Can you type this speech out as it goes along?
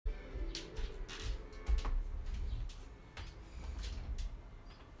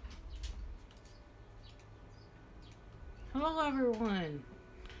Hello everyone!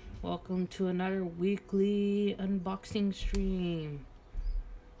 Welcome to another weekly unboxing stream.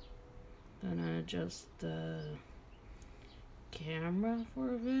 Gonna adjust the camera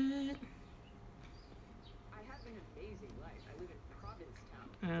for a bit.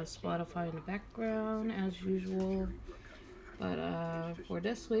 I have Spotify in the background as usual. But for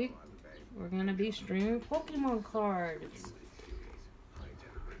this week, we're gonna be streaming Pokemon cards.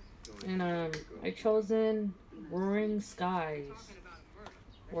 And I chosen Roaring Skies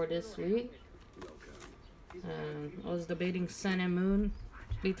for this week. I was debating Sun and Moon,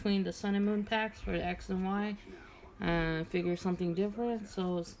 between the Sun and Moon packs for the X and Y. Figure something different,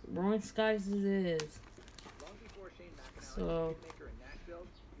 so Roaring Skies it is. So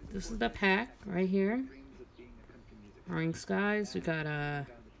this is the pack right here. Roaring Skies. We got the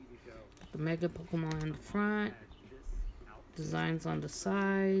Mega Pokemon on the front. Designs on the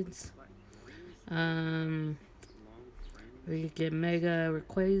sides. We get Mega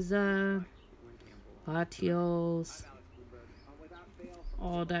Rayquaza, Latios,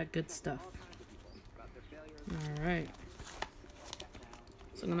 all that good stuff. Alright.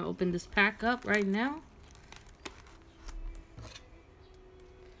 So I'm gonna open this pack up right now.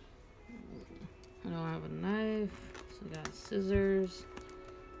 I don't have a knife, so I got scissors.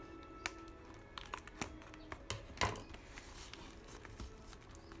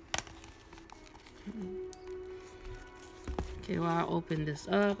 Okay, while I open this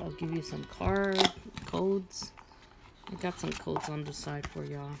up, I'll give you some codes. I got some codes on the side for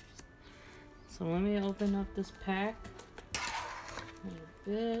y'all. So let me open up this pack a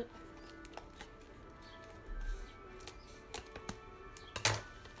little bit.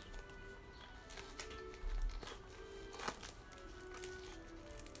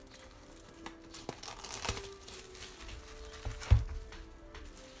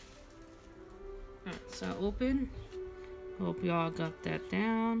 Alright, so open. Hope y'all got that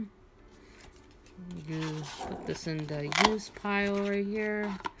down. You put this in the use pile right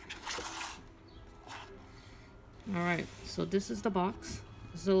here. Alright, so this is the box.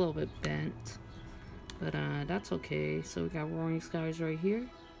 It's a little bit bent, but that's okay. So we got Roaring Skies right here.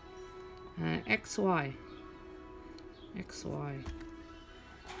 XY.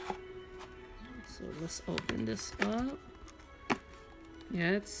 So let's open this up.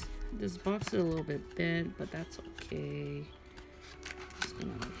 Yeah, this box is a little bit bent, but that's okay. Just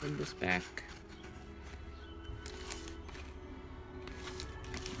gonna open this back.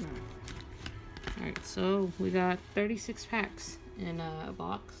 Alright, so we got 36 packs in a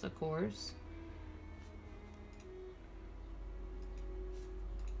box, of course.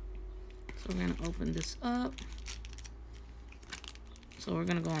 So we're gonna open this up. So we're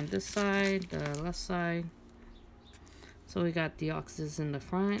gonna go on this side, the left side. So we got Deoxys in the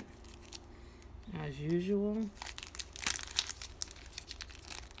front, as usual.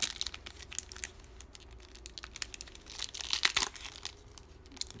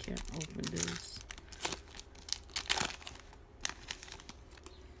 Can't open this.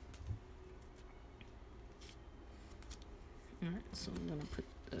 Alright, so I'm gonna put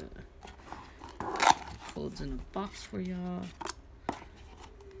the codes in a box for y'all.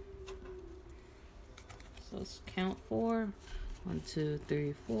 So let's count 4. 1, 2,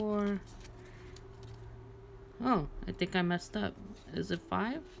 3, 4. Oh, I think I messed up. Is it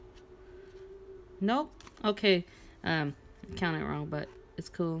 5? Nope. Okay. I counted wrong, but it's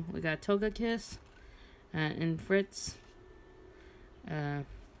cool. We got Togekiss, Infritz,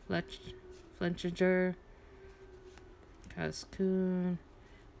 Fletchinger, Cascoon.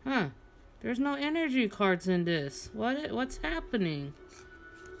 Huh. There's no energy cards in this. What's happening?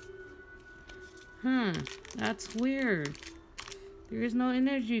 Huh. That's weird. There is no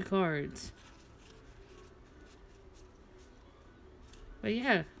energy cards. But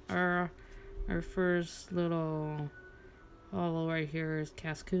yeah, our first little holo right here is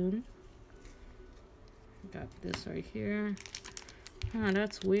Cascoon. Got this right here. Huh,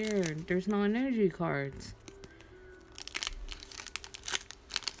 that's weird. There's no energy cards.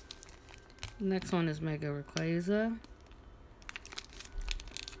 Next one is Mega Rayquaza.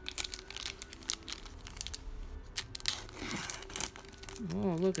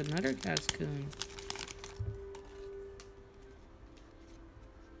 Oh, look, another Cascoon.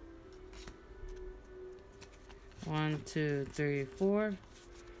 One, 2, 3, 4.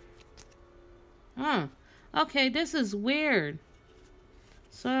 Oh, okay, this is weird.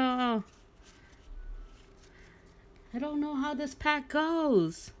 So, I don't know how this pack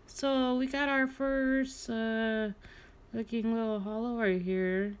goes. So, we got our first looking little holo right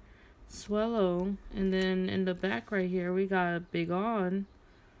here. Swellow. And then in the back right here, we got a Big On.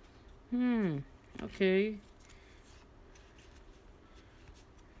 Okay.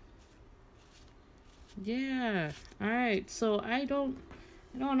 Yeah. Alright, so I don't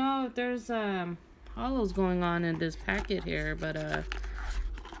know if there's hollows going on in this packet here, but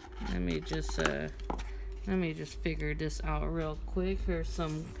let me just figure this out real quick. Here's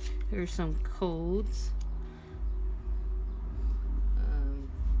some codes.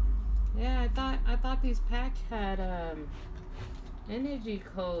 Yeah, I thought these packs had energy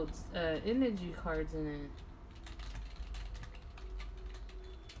codes, energy cards in it.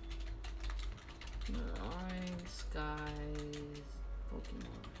 Orange skies,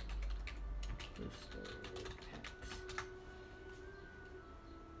 Pokemon booster packs.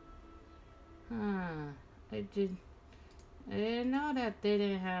 Huh. I didn't know that they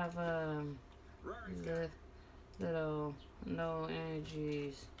didn't have the little no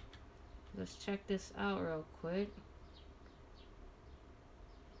energies. Let's check this out real quick.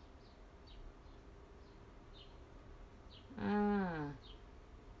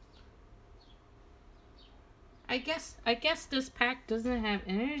 I guess this pack doesn't have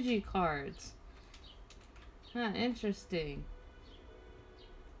energy cards. Huh, interesting.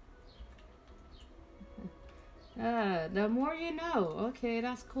 The more you know. Okay,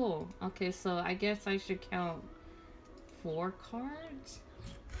 that's cool. Okay, so I guess I should count 4 cards?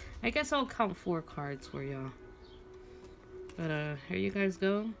 I guess I'll count 4 cards for y'all. But here you guys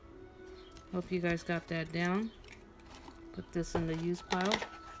go. Hope you guys got that down. Put this in the use pile.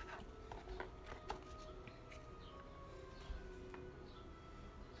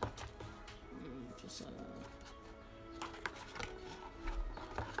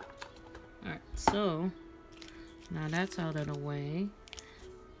 Alright, so now that's out of the way.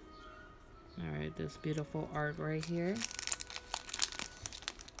 Alright, this beautiful art right here.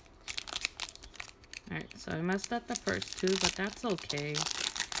 Alright, so I messed up the first 2, but that's okay.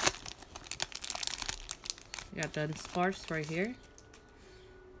 Got the sparse right here.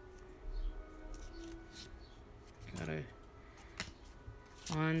 Got a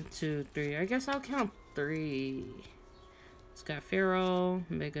 1, 2, 3. I guess I'll count 3. It's got Pharaoh,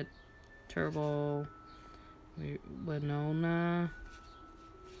 Mega Turbo, Winona.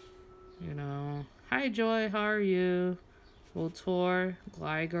 You know, hi Joy, how are you? Voltor,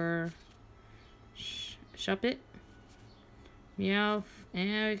 Gligar, Shuppet, Meowth,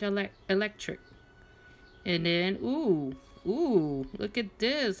 and we got Electric. And then, ooh, look at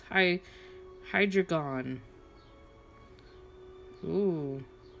this, Hydreigon. Ooh,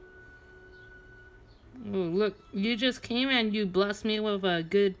 look, you just came and you blessed me with a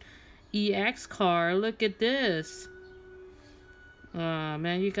good EX card. Look at this.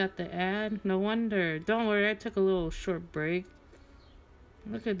 Man, you got the ad? No wonder. Don't worry, I took a little short break.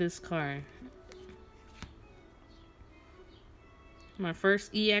 Look at this card. My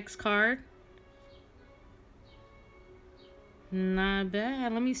first EX card. Not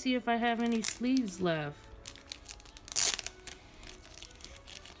bad. Let me see if I have any sleeves left.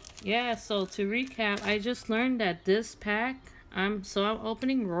 Yeah, so to recap, I just learned that this pack, I'm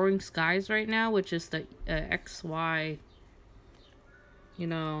opening Roaring Skies right now, which is the XY, you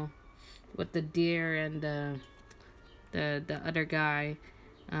know, with the deer and the other guy.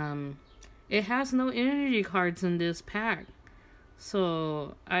 It has no energy cards in this pack,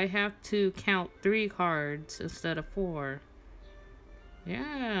 so I have to count 3 cards instead of 4.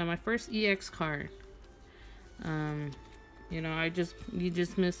 Yeah, my first EX card. You know, you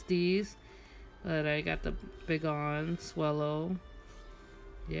just missed these, but I got the Bigon, Swellow.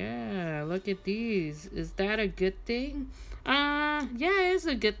 Yeah, look at these. Is that a good thing? Yeah, it's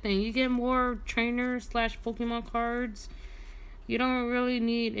a good thing. You get more trainer / Pokemon cards. You don't really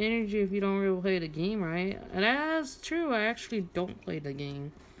need energy if you don't really play the game, right? And that's true. I actually don't play the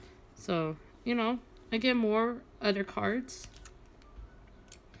game. So, you know, I get more other cards.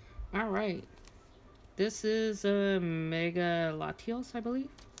 Alright. This is a Mega Latios, I believe.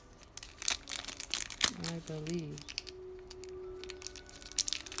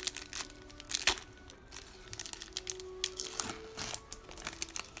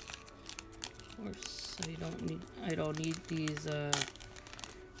 Of course, I don't need these, I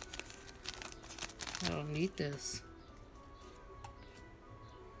don't need this.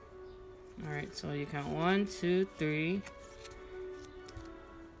 Alright, so you count 1, 2, 3.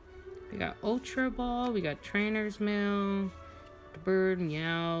 We got Ultra Ball, we got Trainer's Mail, the Bird,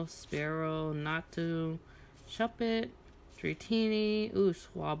 Meow, Sparrow, Natu, Shuppet, Dratini,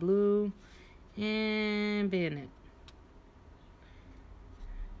 Swablu, and Bayonet.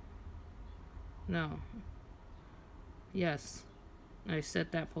 No. Yes. I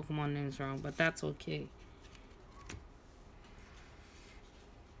said that Pokemon name's wrong, but that's okay.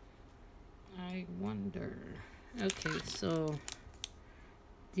 I wonder. Okay, so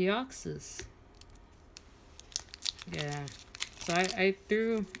Deoxys. Yeah. So I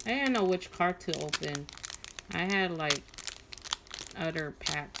didn't know which card to open. I had like other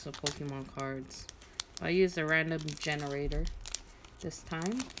packs of Pokemon cards. I used a random generator this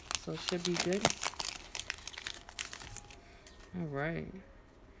time, so it should be good. Alright.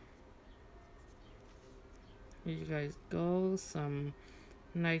 Here you guys go. Some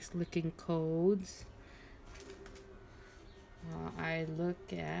nice looking codes. I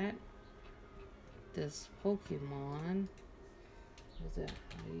look at this Pokemon. Is it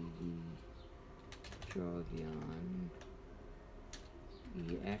Hydreigon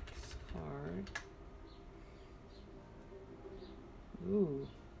EX card? Ooh,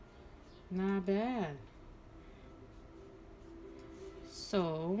 not bad.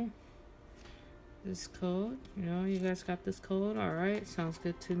 So, this code, you guys got this code? Alright, sounds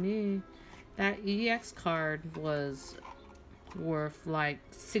good to me. That EX card was worth like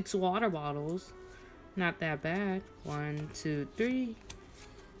 6 water bottles. Not that bad. 1, 2, 3.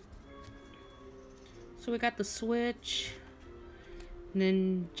 So we got the Switch,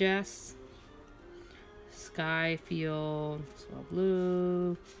 Ninjas, Sky Field, Swell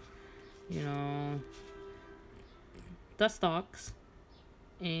Blue, Dustox,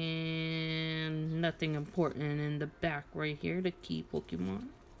 and nothing important in the back right here, the key Pokemon.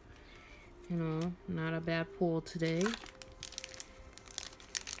 Not a bad pull today.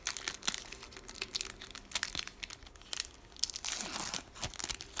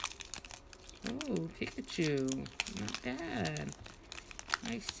 Oh, Pikachu. Not bad.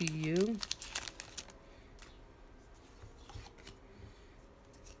 I see you.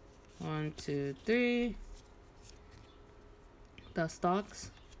 1, 2, 3.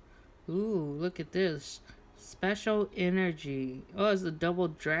 Dustox. Ooh, look at this. Special energy. Oh, it's a double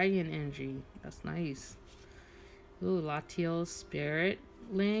dragon energy. That's nice. Ooh, Latios Spirit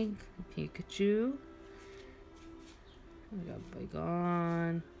Link. Pikachu. We got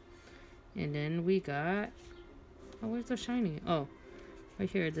Hydreigon. And then we got... Oh, where's the shiny? Oh, right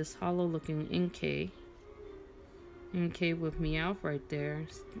here. This hollow looking NK. NK with Meowth right there.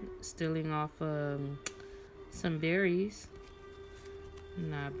 Stealing off some berries.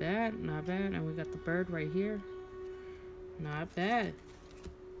 Not bad, not bad. And we got the bird right here. Not bad.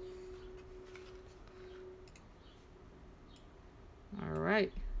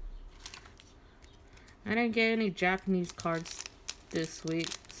 Alright. I didn't get any Japanese cards this week,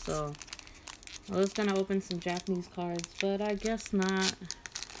 so I was gonna open some Japanese cards, but I guess not.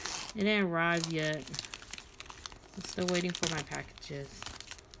 It didn't arrive yet. I'm still waiting for my packages.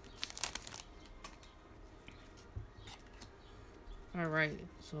 Alright,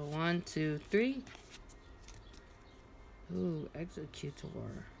 so 1, 2, 3. Ooh,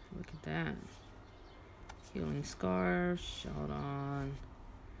 Executor. Look at that. Healing Scarf, Shout On.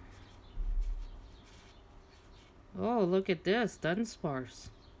 Oh, look at this, Dunsparce.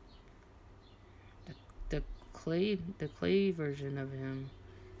 The clay version of him.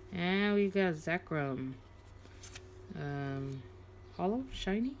 And we got Zekrom. Hollow?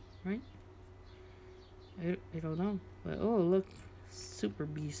 Shiny? Right? I don't know. But oh, look. Super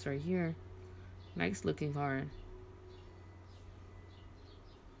Beast right here. Nice looking card.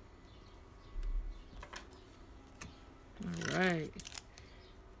 Alright.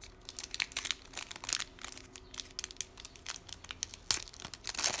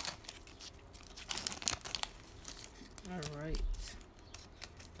 Alright.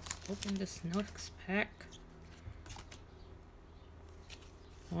 Open this next pack.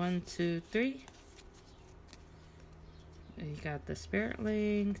 1, 2, 3. You got the Spirit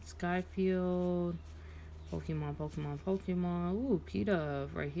Link, Skyfield, Pokemon. Ooh,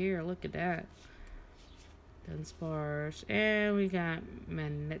 Pidove right here. Look at that. Dunsparce. And we got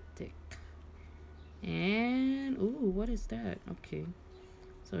Magnetic. And, ooh, what is that? Okay.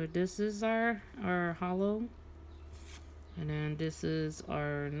 So this is our hollow. And then this is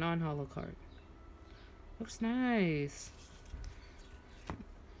our non-hollow card. Looks nice.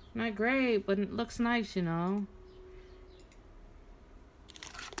 Not great, but it looks nice,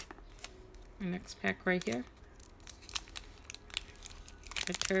 Next pack right here.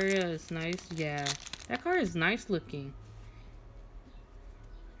 Victoria is nice. Yeah. That card is nice looking.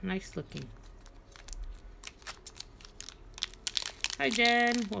 Nice looking. Hi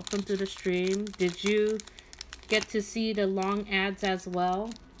Jen. Welcome to the stream. Did you get to see the long ads as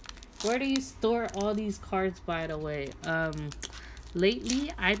well? Where do you store all these cards, by the way?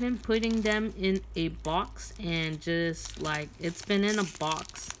 Lately I've been putting them in a box and just like it's been in a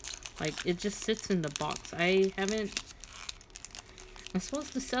box. Like, it just sits in the box. I'm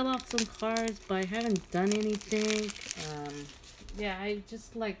supposed to sell off some cards, but I haven't done anything. Yeah, I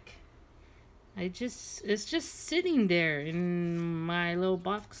just, like, It's just sitting there in my little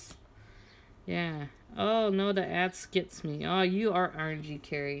box. Yeah. Oh no, the ads gets me. Oh, you are RNG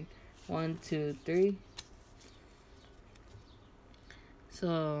carried. 1, 2, 3.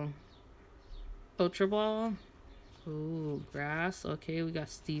 So, Ultra Ball. Ooh, grass. Okay, we got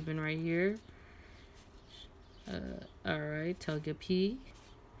Steven right here. Alright, Togepi.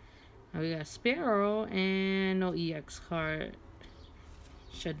 We got Sparrow and no EX card.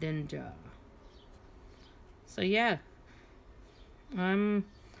 Shedinja. So yeah. I'm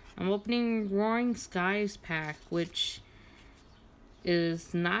opening Roaring Skies pack, which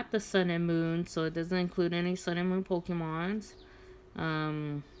is not the Sun and Moon, so it doesn't include any Sun and Moon Pokemons.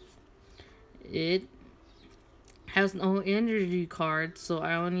 It has no energy cards, so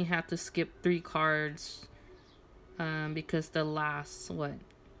I only have to skip 3 cards. Because the last, what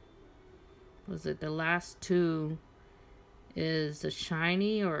was it? The last 2 is a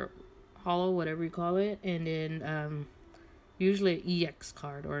shiny or hollow, whatever you call it, and then usually an EX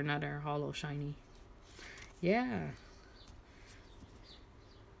card or another hollow shiny. Yeah.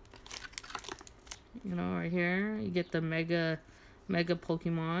 You know, right here you get the mega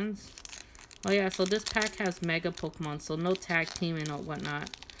Pokemons. Oh yeah, so this pack has mega Pokemon, so no tag team and whatnot.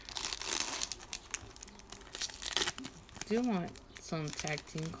 I do want some tag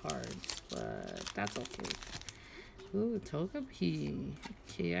team cards, but that's okay. Ooh, Togepi.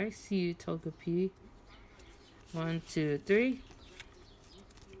 Okay, I see you, Togepi. 1, 2, 3.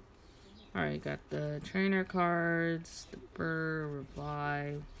 Alright, got the trainer cards, the Burr,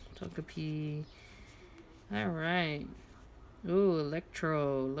 Revive, Togepi. Alright. Ooh,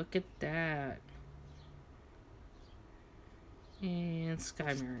 Electro. Look at that. And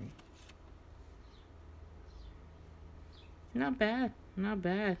Skyberry. Not bad. Not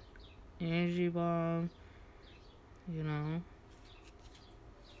bad. Energy Bomb. You know.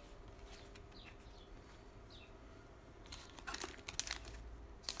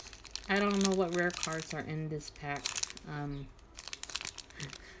 I don't know what rare cards are in this pack.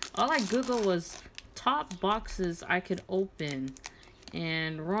 All I Googled was top boxes I could open,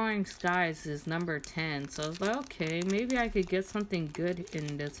 and Roaring Skies is number 10. So I was like, okay, maybe I could get something good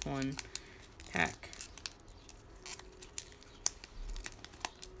in this one pack.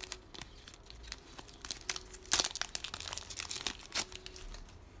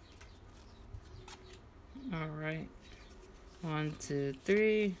 Alright. 1, 2,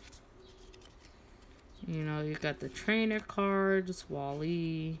 3. You know, you got the trainer cards,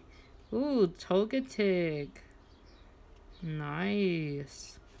 Wally. Ooh, Togetic.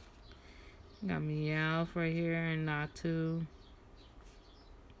 Nice. Got Meowth right here and Natu.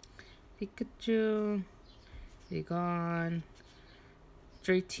 Pikachu. Hydreigon.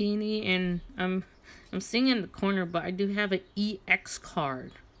 Dratini, and I'm seeing in the corner, but I do have an EX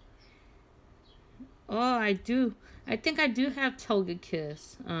card. Oh, I do. I think I do have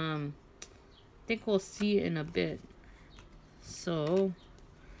Togekiss. I think we'll see it in a bit. So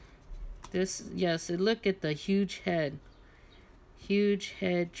this, yes, look at the huge head. Huge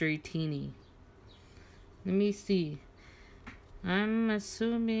head Dratini. Let me see. I'm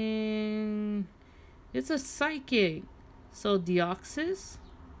assuming it's a psychic. So Deoxys?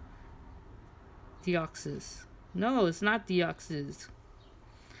 Deoxys. No, it's not Deoxys.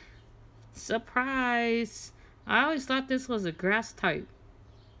 Surprise! I always thought this was a grass type.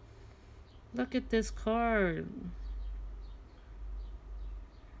 Look at this card.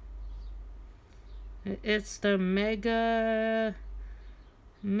 It's the Mega...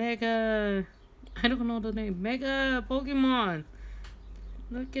 I don't know the name. Mega Pokemon.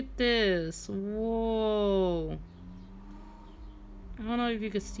 Look at this. Whoa. I don't know if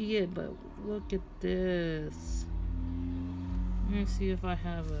you can see it, but look at this. Let me see if I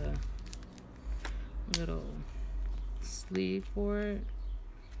have a little sleeve for it.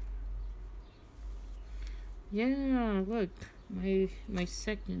 Yeah, look. My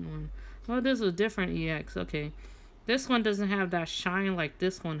second one. Oh, this is a different EX. Okay. This one doesn't have that shine like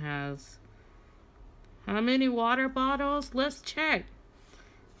this one has. How many water bottles? Let's check.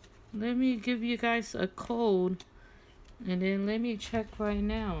 Let me give you guys a code. And then let me check right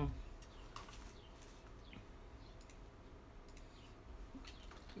now.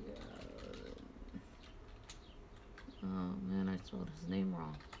 Oh man, I spelled his name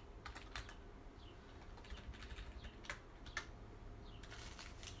wrong.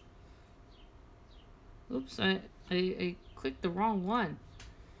 Oops, I clicked the wrong one.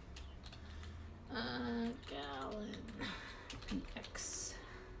 Gallade PX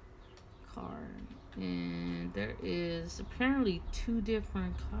card. And there is apparently 2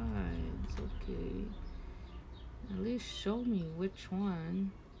 different kinds. Okay. At least show me which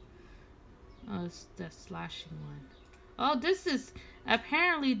one. Oh, it's the slashing one. Oh, this is...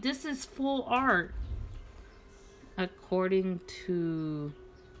 Apparently, this is full art. According to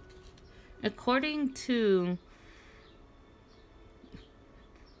the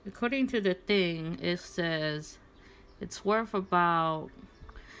thing, it says it's worth about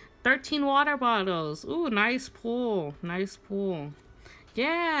 13 water bottles. Ooh, nice pull. Nice pull.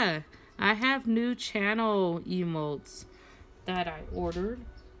 Yeah, I have new channel emotes that I ordered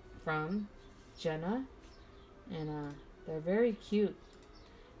from Jenna, and they're very cute.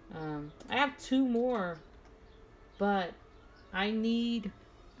 I have 2 more, but I need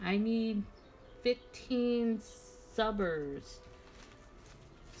 15 sub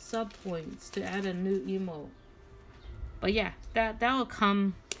points to add a new emote. But yeah, that will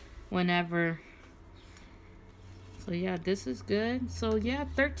come whenever. So yeah, this is good. So yeah,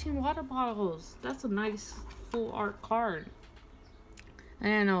 13 water bottles. That's a nice full art card. I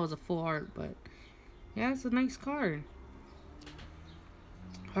didn't know it was a full art, but yeah, it's a nice card.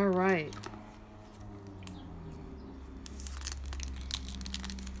 All right.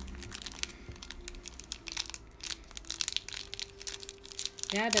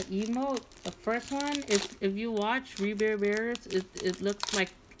 Yeah, the emote, the first one is, if you watch Rebear Bears, it looks like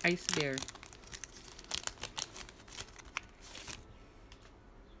Ice Bear.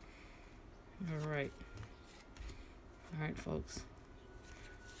 Alright. Alright, folks.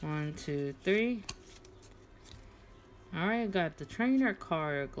 1, 2, 3. Alright, got the trainer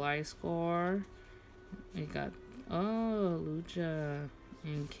card, Gliscor. We got, oh, Lugia,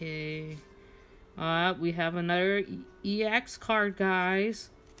 NK. We have another EX card, guys.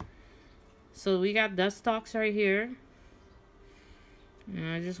 So we got Dustox right here.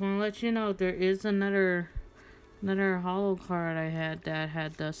 And I just want to let you know there is another holo card I had that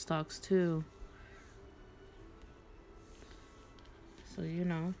had Dustox too. So you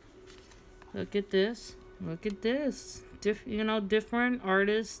know, look at this. Look at this. Different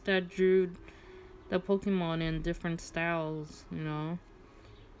artists that drew the Pokemon in different styles, you know.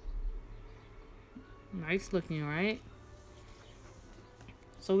 Nice looking, right?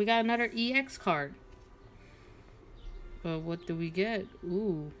 So we got another EX card. But what do we get?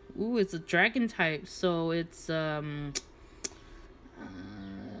 Ooh, it's a dragon type. So it's I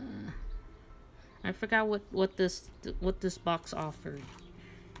forgot what this box offered.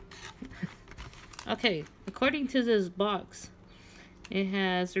 Okay, according to this box, it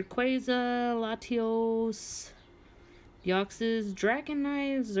has Rayquaza, Latios, Deoxys,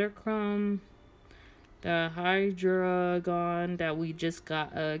 Dragonite, Zercrum, the Hydreigon that we just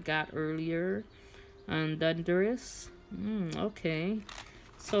got earlier, and Thundurus. Okay,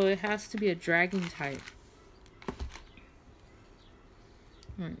 so it has to be a dragon type.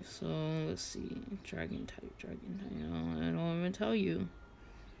 Alright, so let's see. Dragon type. Oh, I don't even tell you.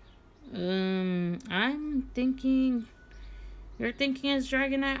 I'm thinking. You're thinking it's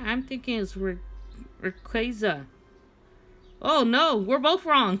Dragonite. I'm thinking it's Rayquaza. Oh no, we're both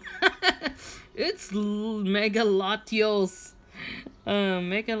wrong. It's Mega Latios.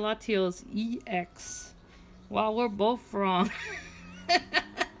 Mega Latios EX. Wow, we're both wrong.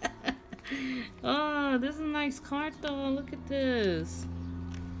 Oh, this is a nice card though. Look at this.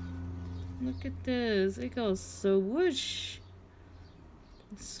 Look at this. It goes swoosh.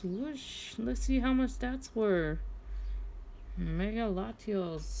 Swoosh. Let's see how much that's worth. Mega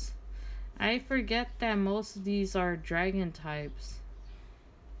Latios. I forget that most of these are dragon types.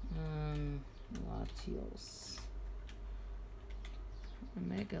 Latios.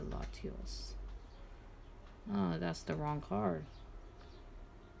 Mega Latios. Oh, that's the wrong card.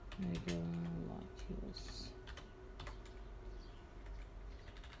 Mega Latios.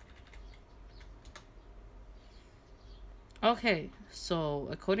 Okay, so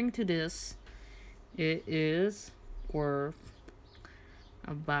according to this, it is worth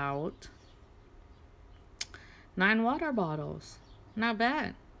about 9 water bottles. Not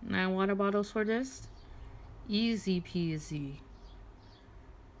bad. 9 water bottles for this. Easy peasy.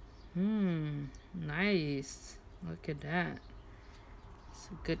 Nice. Look at that. It's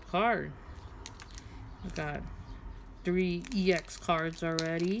a good card. I got 3 EX cards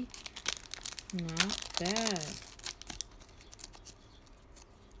already. Not bad.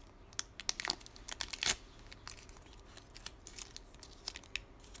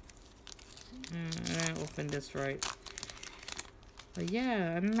 I didn't open this right. But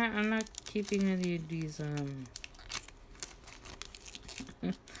yeah, I'm not keeping any of these I'm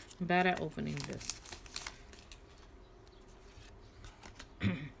bad at opening this.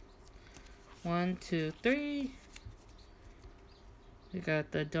 1, 2, 3. We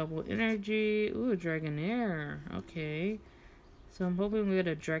got the double energy. Ooh, Dragonair. Okay. So I'm hoping we get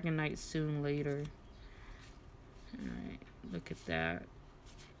a Dragonite soon later. Alright, look at that.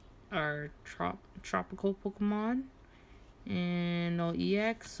 Our tropical Pokemon. And no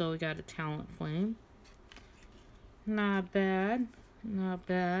EX, so we got a Talent Flame. Not bad. Not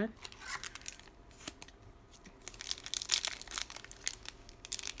bad.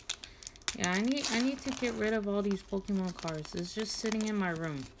 Yeah, I need to get rid of all these Pokemon cards. It's just sitting in my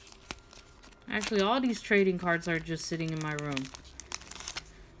room. Actually, all these trading cards are just sitting in my room.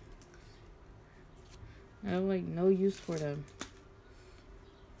 I have like no use for them.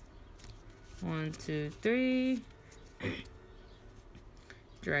 1, 2, 3.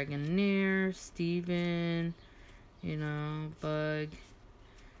 Dragonair, Steven, you know, Bug.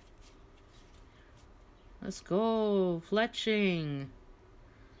 Let's go. Fletching.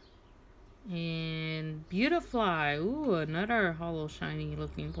 And Beautifly. Ooh, another hollow shiny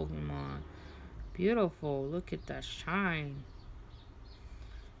looking Pokemon. Beautiful. Look at that shine.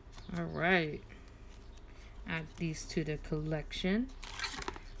 Alright. Add these to the collection.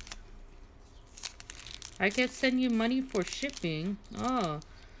 I can send you money for shipping. Oh.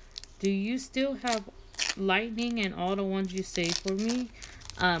 Do you still have Lightning and all the ones you saved for me?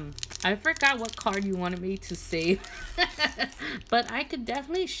 I forgot what card you wanted me to save. But I could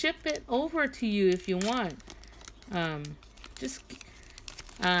definitely ship it over to you if you want. Just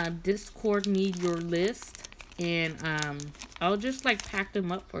Discord me your list, and I'll just like pack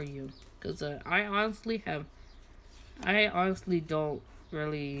them up for you. Cause I honestly don't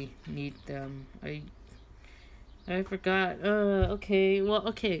really need them. I forgot. Okay. Well,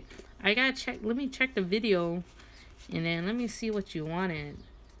 okay. I gotta check. Let me check the video, and then let me see what you wanted.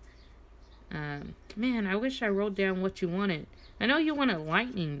 Man, I wish I wrote down what you wanted. I know you wanted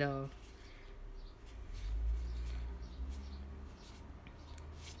Lightning though.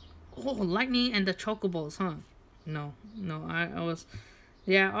 Oh, Lightning and the Chocobos, huh? No, I was...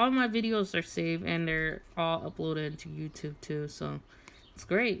 Yeah, all my videos are saved and they're all uploaded into YouTube too, so it's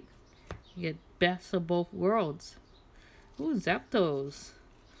great. You get best of both worlds. Ooh, Zapdos.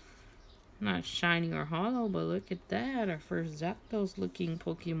 Not shiny or hollow, but look at that. Our first Zapdos looking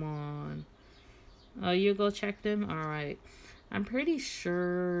Pokemon. Oh, you go check them? Alright. I'm pretty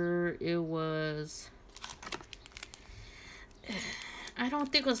sure it was... I don't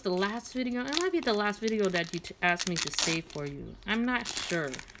think it was the last video. It might be the last video that you asked me to save for you. I'm not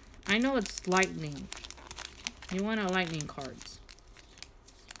sure. I know it's Lightning. You want a Lightning cards.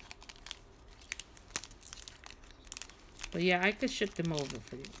 But yeah, I could ship them over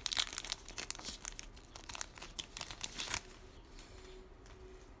for you.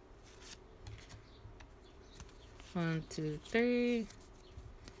 One, two, three.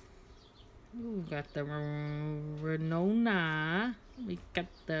 Ooh, got the Renona. We got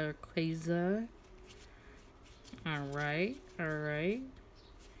the Quasar. Alright.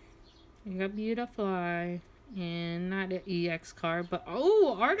 We got Beautifly. And not an EX card, but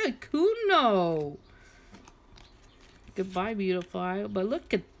oh, Articuno! Goodbye, Beautifly. But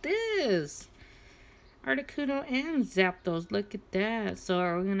look at this! Articuno and Zapdos. Look at that. So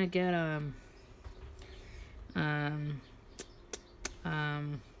are we gonna get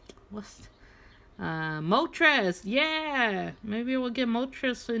what's Moltres? Yeah, maybe we'll get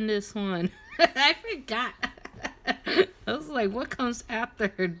Moltres in this one. I forgot. I was like, what comes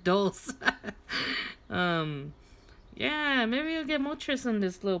after Dose? Yeah, maybe we'll get Moltres in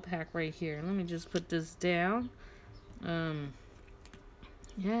this little pack right here. Let me just put this down.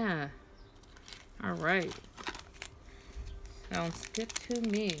 Yeah. All right. Sounds good to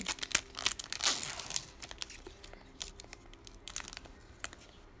me.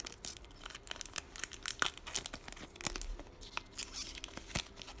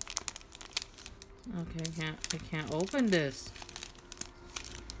 Okay, I can't open this.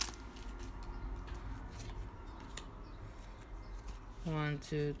 One,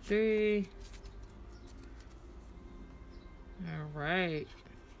 two, three. All right.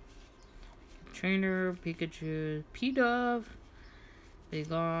 Trainer, Pikachu, P-Dove,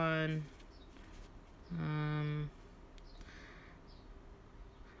 Bagon.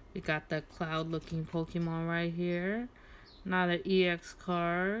 We got the cloud-looking Pokemon right here. Not an EX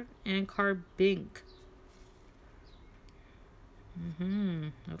card. And Carbink.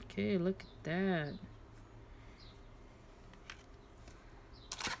 Okay, look at that.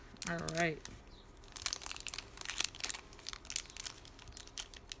 Alright.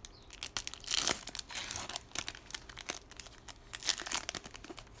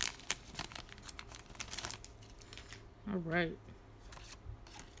 Alright.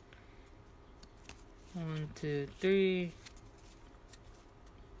 1, 2, 3.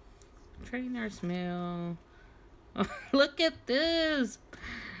 Trainer's Mail. Oh, look at this.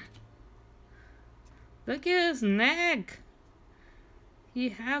 Look at his neck. He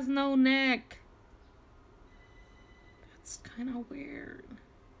has no neck. That's kind of weird.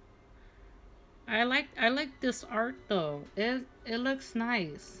 I like this art though. It looks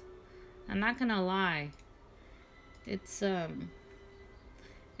nice. I'm not gonna lie. It's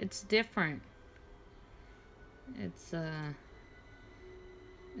different.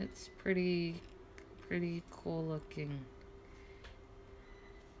 It's pretty cool looking.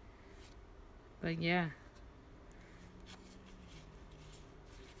 But yeah.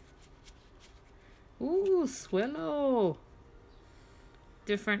 Ooh, Swellow.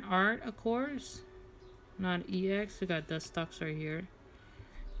 Different art, of course. Not EX. We got Dustox right here.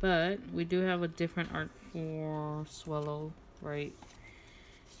 But we do have a different art for Swellow right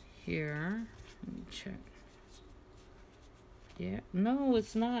here. Let me check. Yeah. No,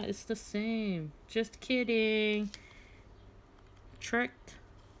 it's not. It's the same. Just kidding. Tricked.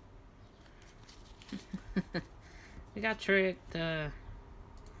 We got tricked.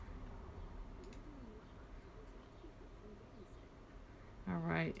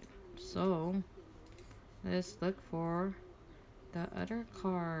 Alright. So, let's look for the other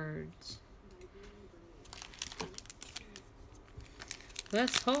cards.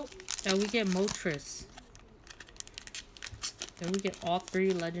 Let's hope that we get Moltres. That we get all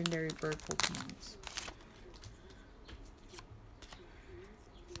 3 legendary bird Pokemons.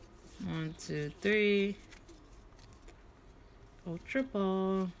 1, 2, 3. Ultra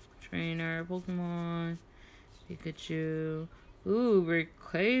Ball. Trainer, Pokemon. Pikachu. Ooh,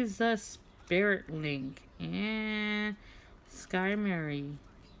 Rayquaza Spirit Link. And Skymary.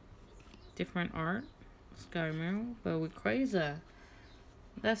 Different art. Skymary, but with Rayquaza.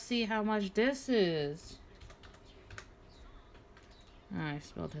 Let's see how much this is. I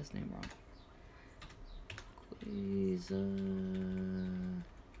spelled his name wrong. Rayquaza.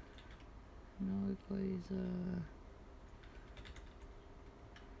 No, Rayquaza.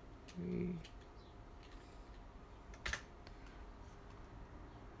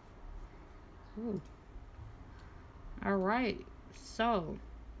 Ooh. Alright, so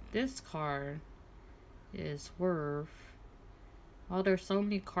this card is worth. Oh, there's so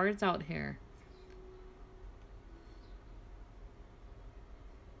many cards out here.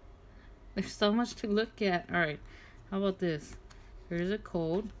 There's so much to look at. Alright, how about this? Here's a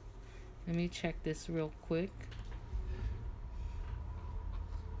code. Let me check this real quick.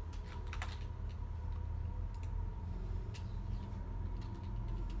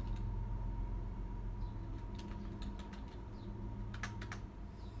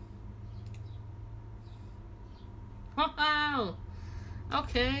 Wow!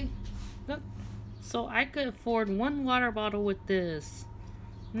 Okay. Look. So I could afford 1 water bottle with this.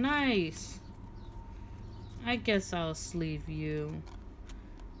 Nice. I guess I'll sleeve you.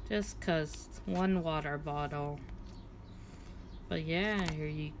 Just 'cause 1 water bottle. But yeah, here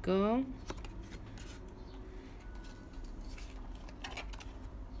you go.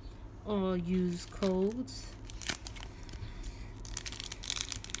 All use codes.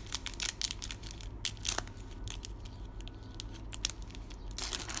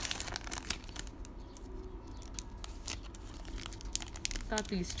 Thought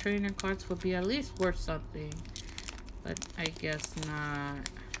these trainer cards would be at least worth something, but I guess not.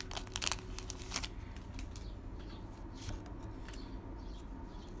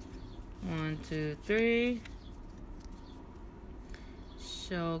 One, two, three.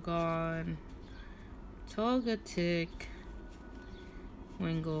 Shogun, Togetic,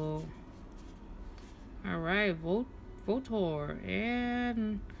 Wingull. Alright, Voltor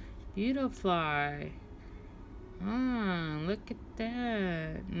and Beautifly. Ah, look at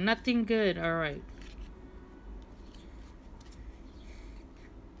that. Nothing good. Alright.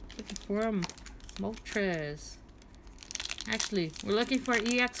 Looking for a Moltres. Actually, we're looking for an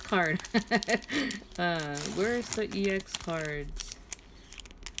EX card. Where's the EX cards?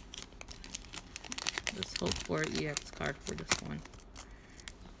 Let's hope for an EX card for this one.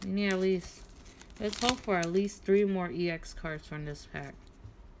 We need at least... Let's hope for at least 3 more EX cards from this pack.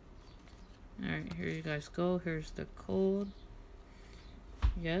 Alright, here you guys go. Here's the code.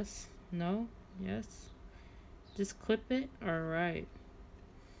 Yes. No. Yes. Just clip it. Alright.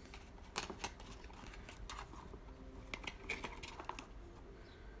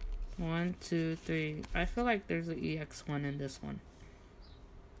 One, two, three. I feel like there's an EX one in this one.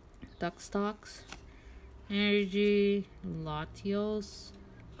 Dustox. Energy. Latios.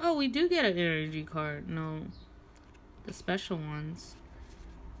 Oh, we do get an energy card. No. The special ones.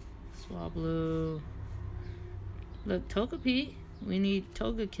 Swablu. Look, Togepi. We need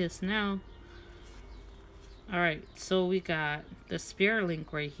Togekiss now. Alright, so we got the Spirit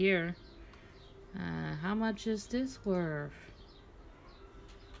Link right here. How much is this worth?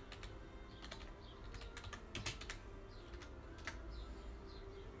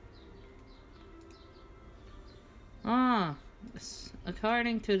 Ah,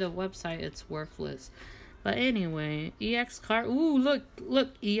 according to the website, it's worthless. But anyway, EX card. Ooh, look,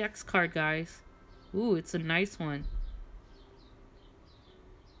 EX card, guys. Ooh, it's a nice one.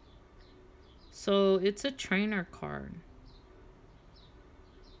 So it's a trainer card.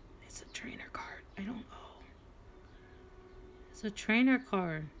 It's a trainer card. I don't know. It's a trainer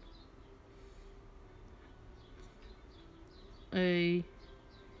card.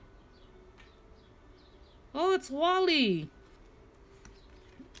 Oh, it's Wally.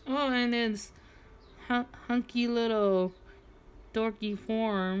 Oh, and it's hunky little dorky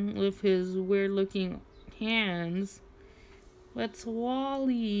form with his weird looking hands. What's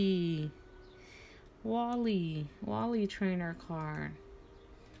Wally? Wally trainer card.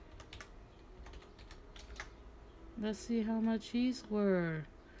 Let's see how much he's worth.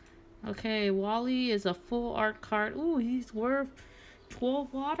 Okay, Wally is a full art card. Ooh, he's worth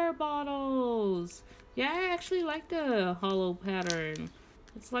 12 water bottles. Yeah, I actually like the hollow pattern.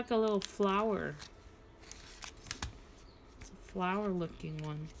 It's like a little flower. It's a flower looking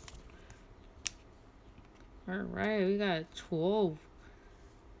one. Alright, we got 12.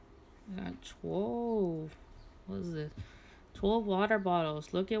 We got 12. What is this? 12 water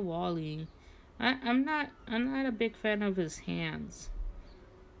bottles. Look at Wally. I'm not a big fan of his hands.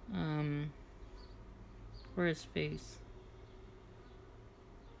 Or his face.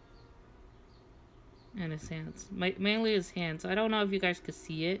 And his hands. Mainly his hands. I don't know if you guys could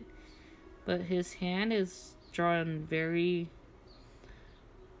see it, but his hand is drawn very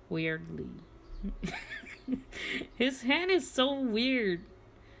weirdly. His hand is so weird.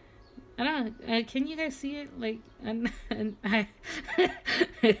 I don't. Can you guys see it? Like, I'm not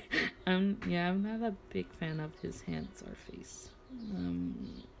a big fan of his hands or face.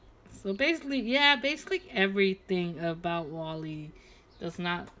 So basically everything about Wally does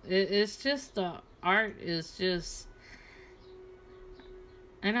not. It's just the art is just.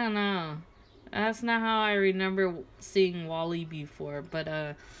 I don't know. That's not how I remember seeing Wally before.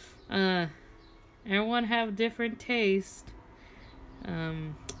 But everyone have different taste.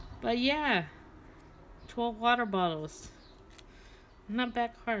 But yeah, 12 water bottles. Not bad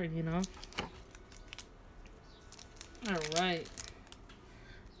card, you know. Alright.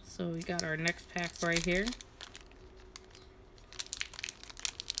 So we got our next pack right here.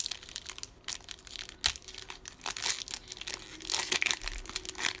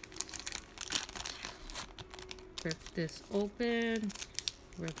 Rip this open.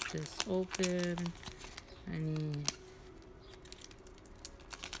 Rip this open. I need...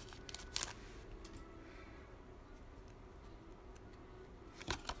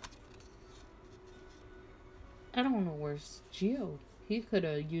 I don't know where's Geo. He could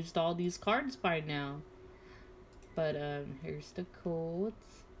have used all these cards by now. But here's the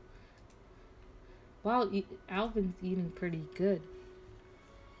codes. Wow, Alvin's eating pretty good.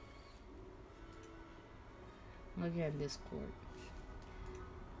 Look at this code.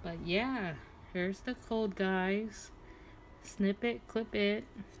 But yeah, here's the code, guys. Snip it, clip it.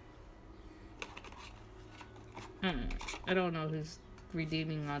 I don't know who's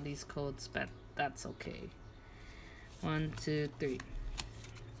redeeming all these codes, but that's okay. 1, 2, 3.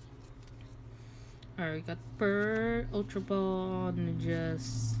 Alright, we got Bird, Ultra Ball,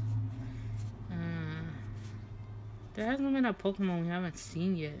 Ninjas. There hasn't been a Pokemon we haven't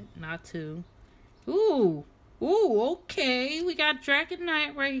seen yet. Not two. Ooh! Ooh, okay. We got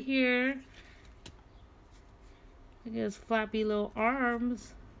Dragonite right here. Look at his flappy little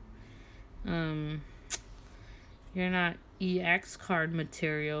arms. You're not EX card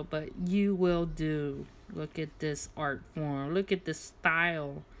material, but you will do. Look at this art form. Look at this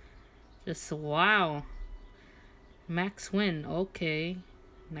style. Just wow. Max Win. Okay.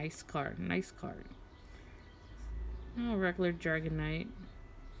 Nice card. Nice card. Oh, regular Dragonite.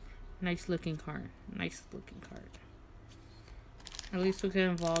 Nice looking card. Nice looking card. At least we can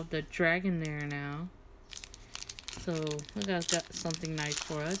involve the dragon there now. So, we got something nice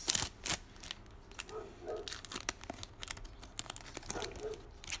for us.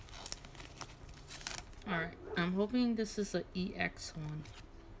 Alright, I'm hoping this is a EX one.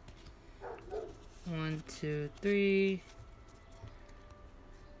 1, 2, 3.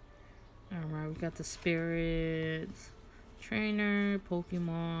 Alright, we got the spirits, trainer,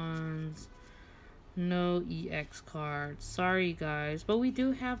 Pokemons. No EX cards. Sorry guys, but we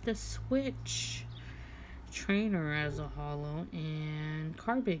do have the Switch trainer as a holo and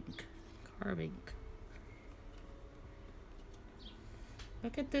Carbink.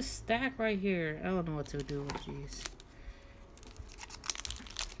 Look at this stack right here. I don't know what to do with these.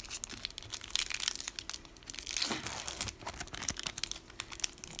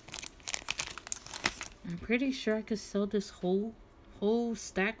 I'm pretty sure I could sell this whole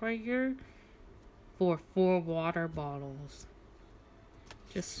stack right here for 4 water bottles.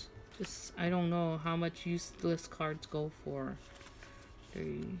 Just I don't know how much useless cards go for.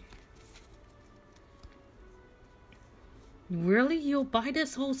 3. Really? You'll buy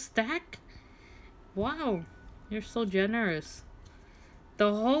this whole stack? Wow, you're so generous.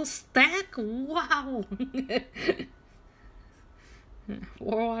 The whole stack? Wow.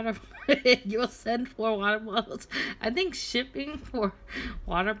 4 water you'll send 4 water bottles. I think shipping for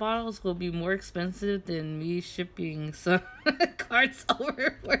water bottles will be more expensive than me shipping some cards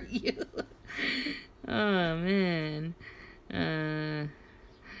over for you. Oh man.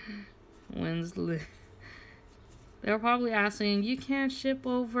 Wednesday. They're probably asking, you can't ship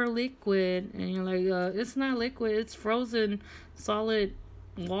over liquid, and you're like, it's not liquid, it's frozen solid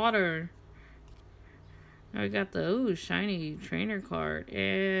water. I got the shiny trainer card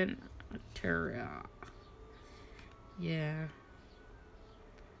and a Terra. Yeah.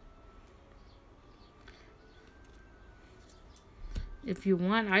 If you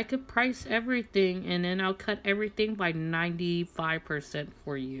want, I could price everything and then I'll cut everything by 95%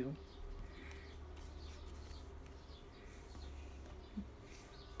 for you.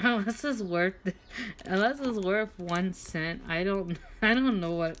 Unless it's worth 1 cent. I don't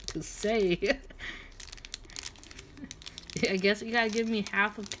know what to say. I guess you gotta give me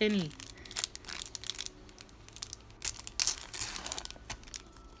half a penny.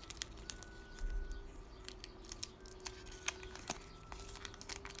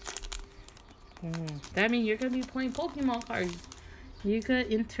 That means you're gonna be playing Pokemon cards. You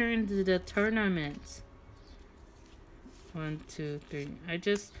could enter into the tournaments. 1, 2, 3. I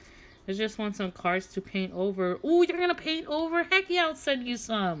just want some cards to paint over. Ooh, you're gonna paint over? Heck yeah, I'll send you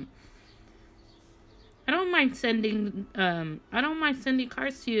some. I don't mind sending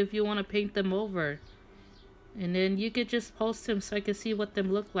cards to you if you want to paint them over. And then you could just post them so I can see what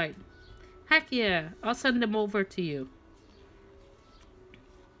them look like. Heck yeah, I'll send them over to you.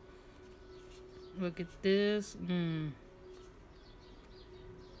 Look at this.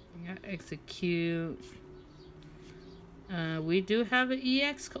 Yeah, execute. We do have an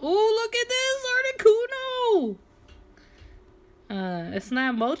EX. Oh, look at this Articuno! It's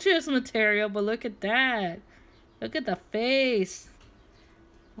not Moltres material, but look at that. Look at the face.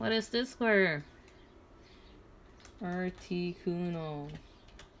 What is this for? Articuno.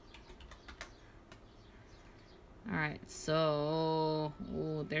 Alright, so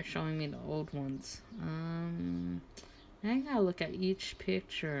they're showing me the old ones. I gotta look at each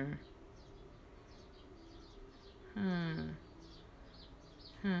picture.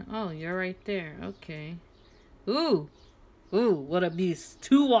 Oh, you're right there. Okay. Ooh, what a beast.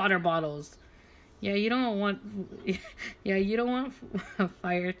 2 water bottles. Yeah, you don't want a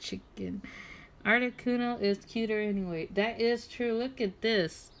fire chicken. Articuno is cuter anyway. That is true. Look at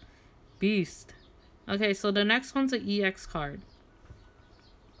this. Beast. Okay, so the next one's an EX card.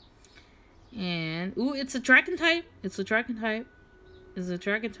 And it's a dragon type. It's a dragon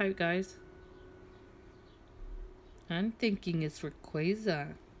type, guys. I'm thinking it's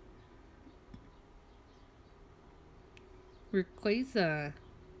Rayquaza.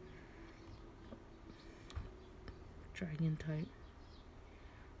 Dragon type.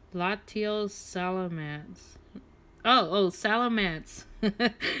 Latios Salamence. Oh, Salamence.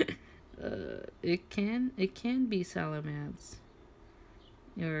 It can be Salamence.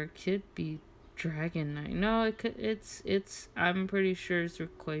 Or it could be Dragonite. No, it's I'm pretty sure it's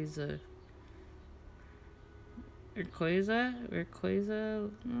Rayquaza. Rayquaza?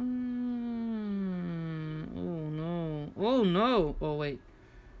 Oh no. Oh wait.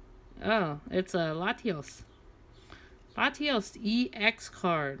 Oh, it's a Latios. Latios EX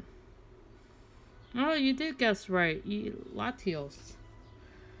card. Oh, you did guess right. Latios.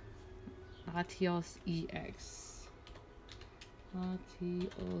 Latios EX.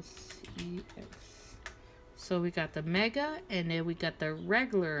 Latios EX. So we got the Mega and then we got the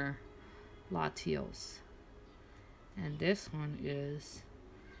regular Latios. And this one is...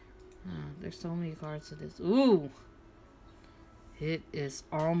 there's so many cards to this. Ooh! It is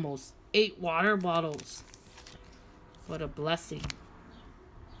almost 8 water bottles. What a blessing.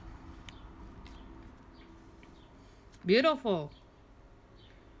 Beautiful.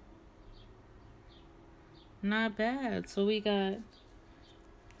 Not bad. So we got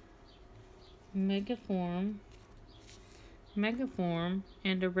Mega Form,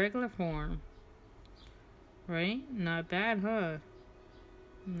 and the regular form. Right? Not bad, huh?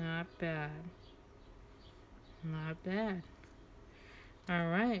 Not bad. Not bad.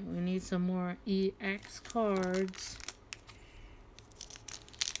 Alright, we need some more EX cards.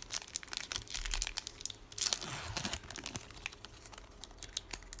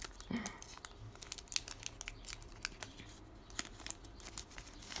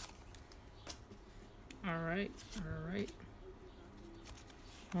 Alright, alright.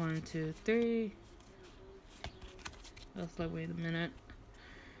 1, 2, 3. I was like, wait a minute.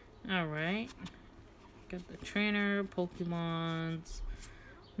 Alright. Got the trainer, Pokemons.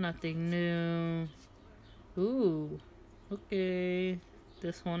 Nothing new. Ooh. Okay.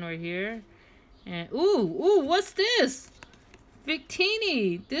 This one right here. And ooh, what's this?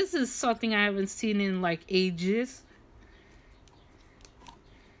 Victini. This is something I haven't seen in like ages.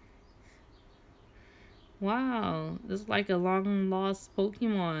 Wow. It's like a long lost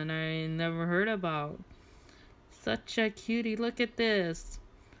Pokemon I never heard about. Such a cutie. Look at this.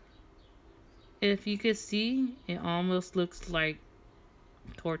 If you could see, it almost looks like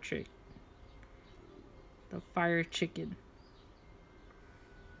Torchic, the fire chicken.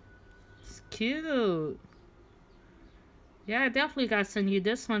 It's cute. Yeah, I definitely gotta send you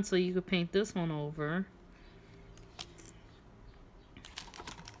this one so you could paint this one over.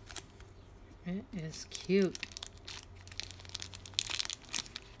 It is cute.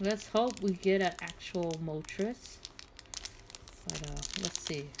 Let's hope we get an actual Moltres. But let's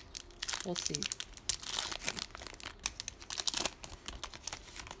see. We'll see.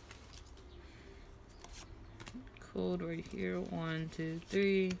 Code right here. 1, 2,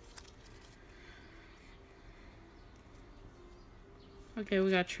 3. Okay, we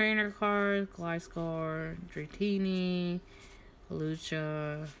got trainer cards, Gliscor, Dratini,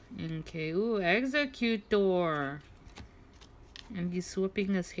 Lucha, NK. Ooh, Executor. And he's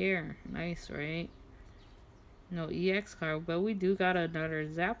whipping his hair. Nice, right? No EX card, but we do got another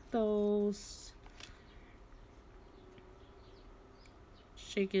Zapdos.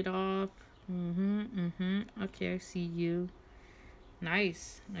 Shake it off. Okay, I see you.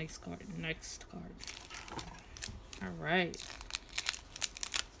 Nice. Nice card. Next card. Alright.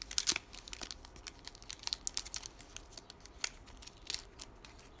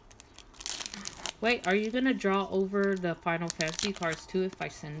 Wait, are you gonna draw over the Final Fantasy cards too if I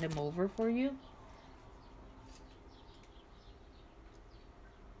send them over for you?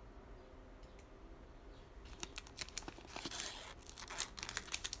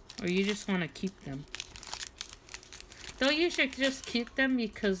 Or you just want to keep them? Though you should just keep them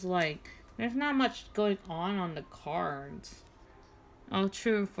because, like, there's not much going on the cards. Oh,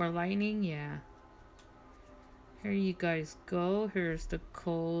 true. For lightning, yeah. Here you guys go. Here's the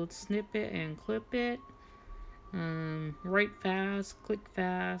code. Snip it and clip it. Write fast. Click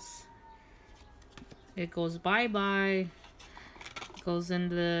fast. It goes bye-bye. Goes in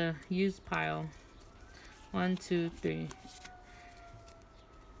the use pile. 1, 2, 3.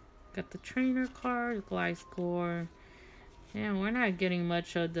 Got the trainer card, Gliscor. Yeah, we're not getting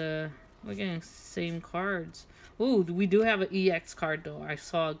much of the... We're getting the same cards. Ooh, we do have an EX card, though. I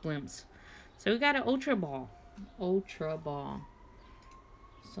saw a glimpse. So we got an Ultra Ball. Ultra Ball.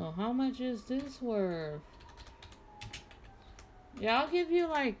 So how much is this worth? Yeah, I'll give you,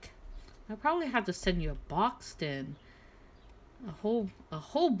 like... I probably have to send you a box, then. A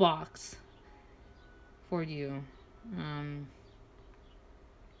whole box. For you.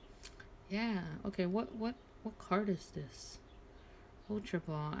 Yeah, okay, what card is this? Ultra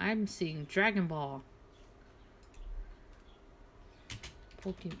Ball. I'm seeing Dragon Ball.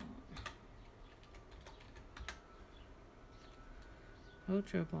 Pokemon.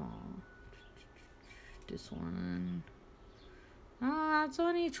 Ultra Ball. This one. Ah, it's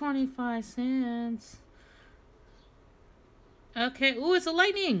only 25 cents. Okay, ooh, it's a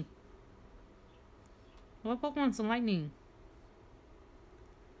lightning! What Pokemon's a lightning?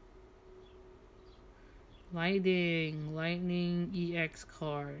 Lightning EX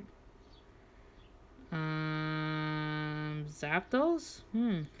card. Zapdos?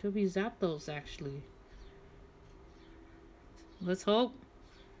 Could be Zapdos actually. Let's hope.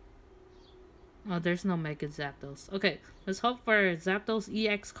 Oh, there's no Mega Zapdos. Okay, let's hope for Zapdos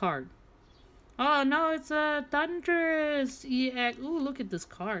EX card. Oh no, it's a Thundurus EX. Ooh, look at this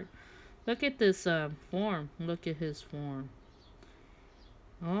card. Look at this form. Look at his form.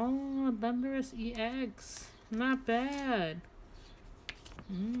 Oh, Thundurus EX. Not bad.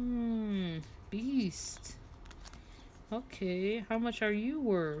 Beast. Okay, how much are you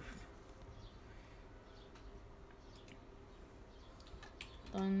worth?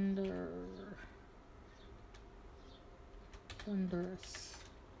 Thundurus.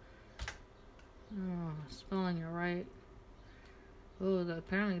 Oh, spelling it right. Oh,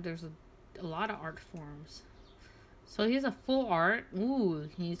 apparently there's a lot of art forms. So he's a full art. Ooh,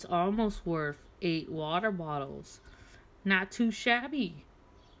 he's almost worth 8 water bottles. Not too shabby.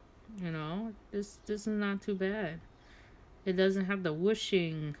 You know, this is not too bad. It doesn't have the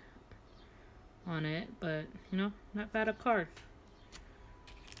whooshing on it, but you know, not bad a card.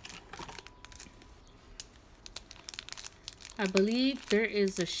 I believe there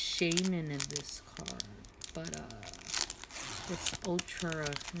is a Shaymin in this card, but it's ultra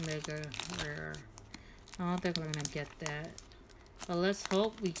mega rare. I don't think we're gonna get that. But let's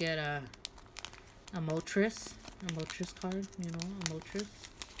hope we get a Moltres card, you know, a Moltres.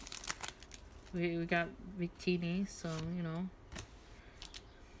 We got Victini, so you know.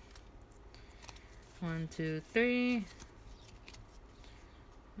 1, 2, 3.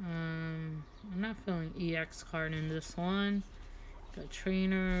 I'm not feeling EX card in this one. Got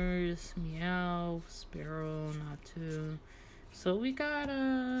trainers, Meow, Sparrow, Natu. So we got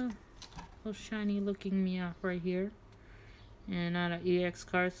a little shiny looking Meow right here. And not an EX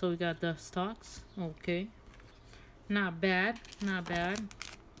card, so we got the stocks. Okay. Not bad, not bad.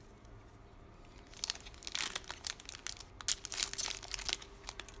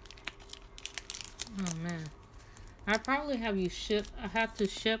 Oh man. I probably have you ship. I have to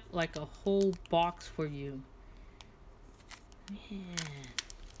ship like a whole box for you. Man.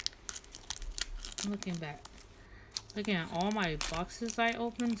 Looking back. Looking at all my boxes I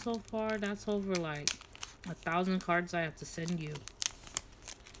opened so far, that's over like 1,000 cards I have to send you.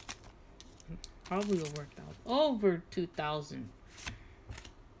 Probably over 2,000.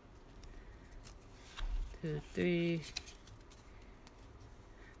 2, 3.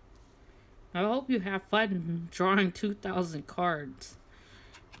 I hope you have fun drawing 2,000 cards.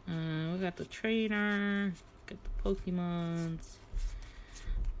 We got the trainer, got the Pokemons.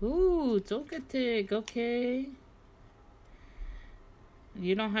 Ooh, Togetic, okay.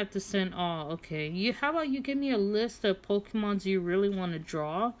 You don't have to send all, okay. How about you give me a list of Pokemons you really want to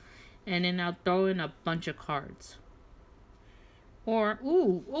draw, and then I'll throw in a bunch of cards. Or,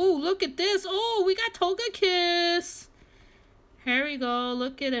 ooh, look at this. Oh, we got Togekiss. Here we go,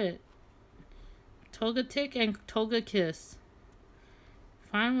 look at it. Togetic and Togekiss.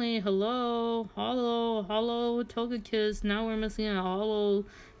 Finally, hello, Togekiss. Now we're missing a hollow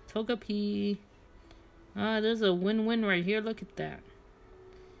Togepi. There's a win-win right here. Look at that.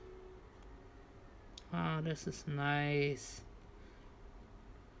 Wow, this is nice.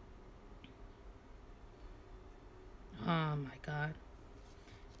 Oh my god.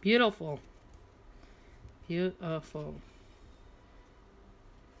 Beautiful. Beautiful.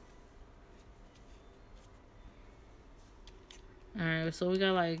 Alright, so we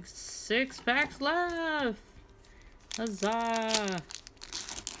got like 6 packs left. Huzzah.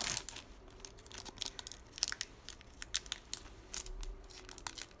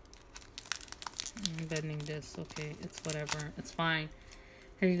 I'm bending this. Okay, it's whatever. It's fine.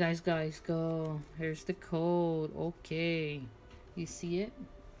 Here you guys go. Here's the code. Okay. You see it?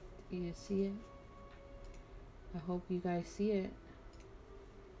 You see it? I hope you guys see it.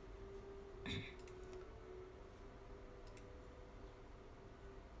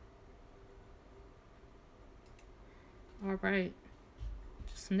 Alright.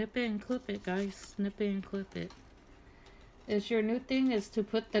 Just snip it and clip it, guys. Snip it and clip it. Is your new thing is to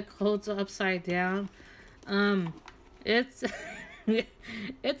put the codes upside down? It's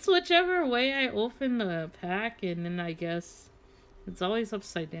it's whichever way I open the pack, and then I guess it's always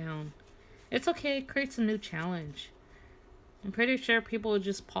upside down. It's okay, it creates a new challenge. I'm pretty sure people will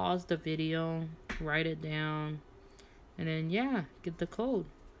just pause the video, write it down, and then yeah, get the code.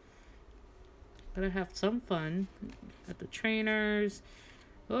 Gotta have some fun. Got the trainers.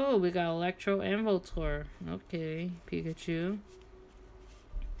 Oh, we got Electro and Voltor. Okay, Pikachu.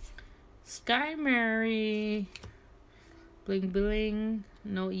 Sky Mary. Bling Bling.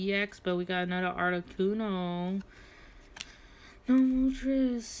 No EX, but we got another Articuno. No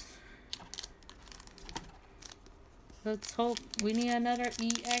Moltres. Let's hope. We need another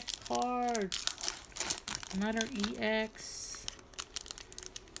EX card. Another EX.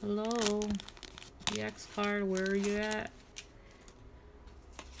 Hello. EX card, where are you at?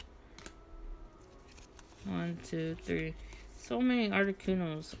 1, 2, 3. So many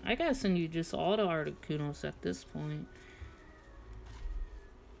Articunos. I gotta send you just all the Articunos at this point.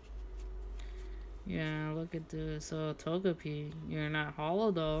 Yeah, look at this. Togepi. You're not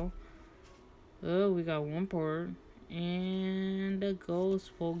hollow though. Oh, we got one port. And a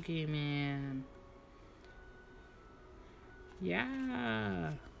Ghost Pokemon.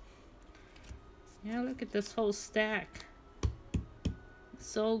 Yeah. Yeah, look at this whole stack.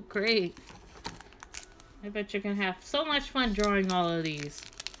 So great. I bet you're gonna have so much fun drawing all of these.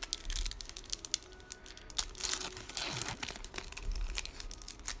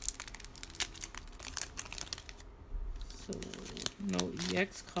 So, no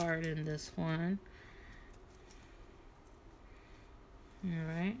EX card in this one.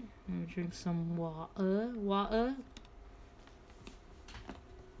 Alright, let me drink some water.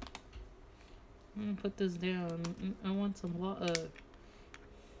 I'm gonna put this down. I want some water.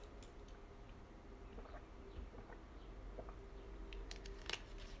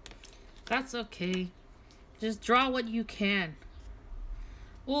 That's okay. Just draw what you can.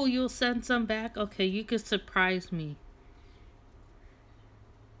 Oh, you'll send some back? Okay, you could surprise me.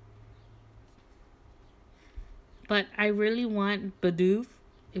 But I really want Bidoof.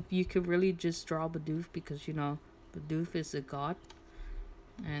 If you could really just draw Bidoof, because, you know, Bidoof is a god.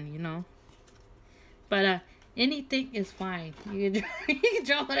 And, you know. But, anything is fine. You can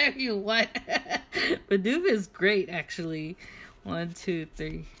draw whatever you want. Bidoof is great, actually. 1, 2,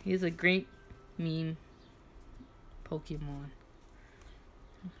 3. He's a great meme Pokemon.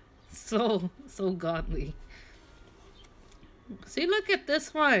 So godly. See, look at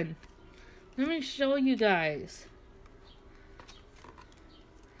this one. Let me show you guys.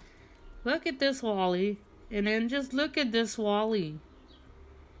 Look at this Wally. And then just look at this Wally.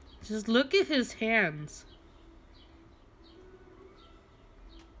 Just look at his hands.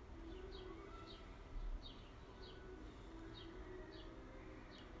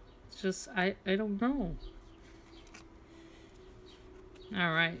 It's just, I don't know.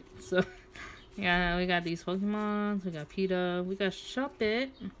 Alright, so yeah, we got these Pokemons, we got PETA, we got Shuppet.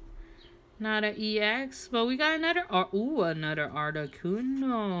 Not an EX, but we got another another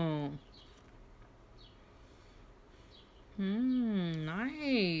Articuno.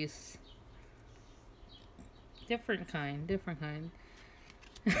 Nice. Different kind.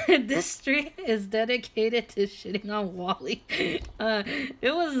 This stream is dedicated to shitting on Wally. It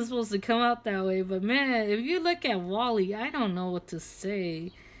wasn't supposed to come out that way, but man, if you look at Wally, I don't know what to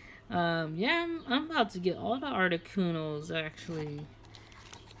say. Yeah, I'm about to get all the Articunos, actually.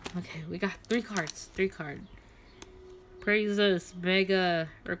 Okay, we got 3 cards. Praise us, Mega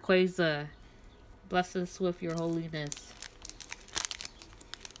Rayquaza. Bless us with your holiness.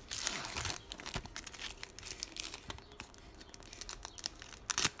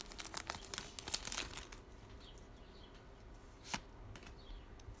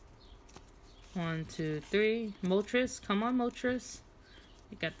 One, 2, 3. Moltres, come on, Moltres.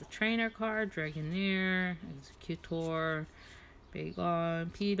 You got the trainer card, Dragonair, Executor,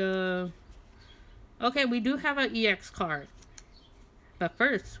 Bagon, PETA. Okay, we do have an EX card. But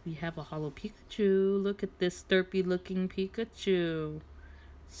first, we have a holo Pikachu. Look at this derpy looking Pikachu.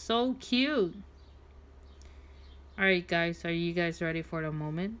 So cute. Alright guys, are you guys ready for the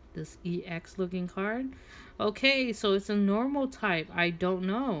moment? This EX looking card. Okay, so it's a normal type. I don't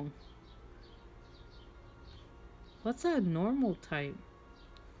know. What's a normal type?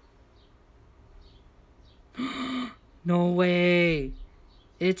 No way.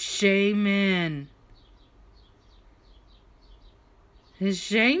 It's Shaymin. It's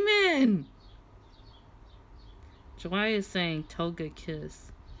Shaymin. Joy is saying Toga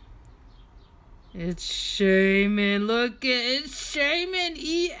Kiss. It's Shaymin. Look at it. It's Shaymin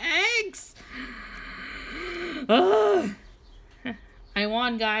EX. I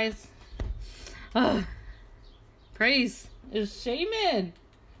won, guys. Praise. It's Shaymin.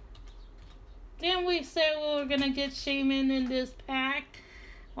 Didn't we say we were gonna get Shaymin in this pack?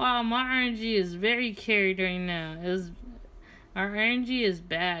 Wow, my RNG is very carried right now. Our RNG is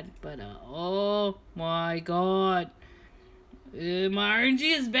bad, but oh my god. My RNG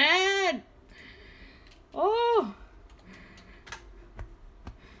is bad. Oh.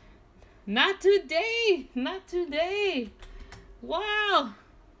 Not today. Not today. Wow.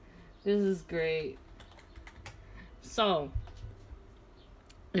 This is great. So,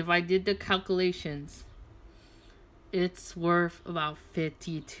 if I did the calculations, it's worth about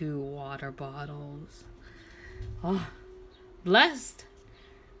 52 water bottles. Oh, blessed.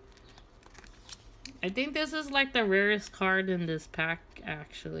 I think this is like the rarest card in this pack,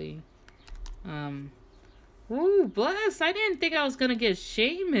 actually. Ooh, blessed. I didn't think I was gonna get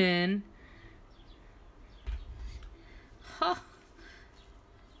Shaymin. Huh.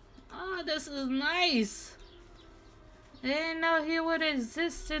 Oh, this is nice. I didn't know he would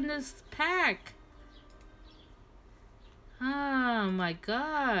exist in this pack. Oh my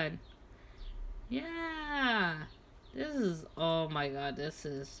god. Yeah. This is, oh my god, this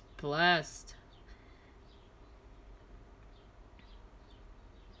is blessed.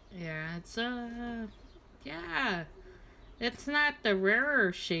 Yeah, it's yeah. It's not the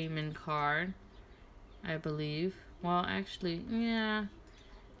rarer Shaymin card. I believe. Well, actually, yeah.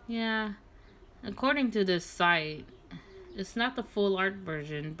 Yeah. According to this site, it's not the full art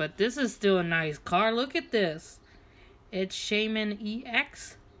version, but this is still a nice card. Look at this. It's Shaymin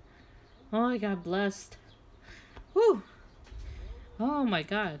EX. Oh, I got blessed. Whew. Oh my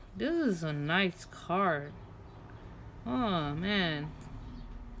god. This is a nice card. Oh man.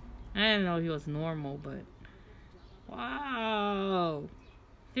 I didn't know he was normal, but wow.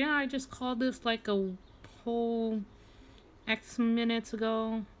 Didn't I just call this like a whole X minutes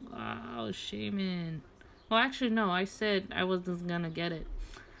ago? Wow, Shaymin. Well, actually, no. I said I wasn't gonna get it.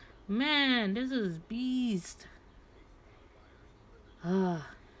 Man, this is beast. Ah,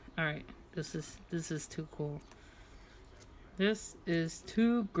 all right. This is too cool. This is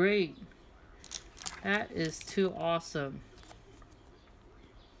too great. That is too awesome.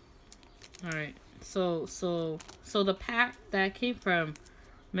 All right. So the pack that came from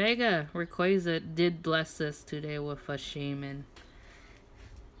Mega Rayquaza did bless us today with a Shaymin.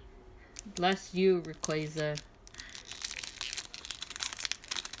 Bless you, Rayquaza.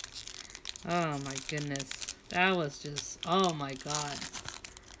 Oh my goodness. That was just, oh my god.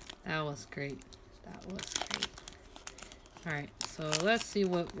 That was great. That was great. Alright, so let's see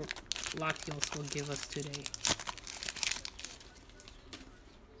what Latios will give us today.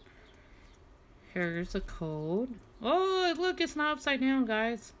 Here's a code. Oh, look, it's not upside down,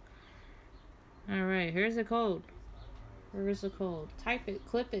 guys. Alright, here's a code. Here's the code. Type it,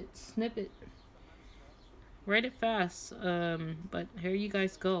 clip it, snip it. Write it fast. But here you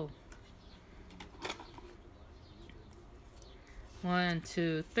guys go. 1,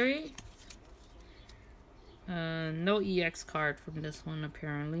 2, 3. No EX card from this one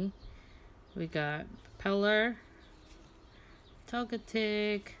apparently. We got Propeller,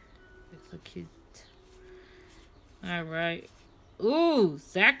 Togetic, Execute. Alright. Ooh,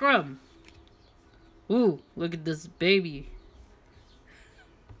 Zekrom. Ooh, look at this baby.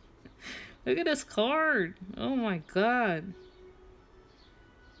 Look at this card. Oh my god.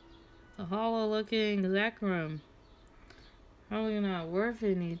 A hollow looking Zekrom. Probably not worth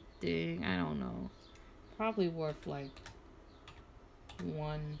anything. I don't know. Probably worth like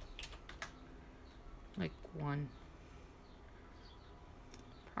one. Like one.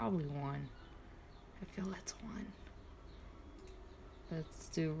 Probably one. I feel that's one. Let's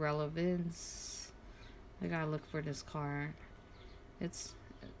do relevance. I gotta look for this card.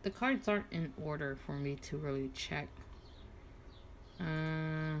 The cards aren't in order for me to really check.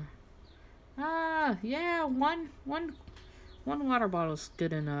 Yeah, one water bottle is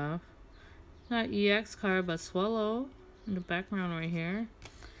good enough. Not EX card, but Swallow in the background right here.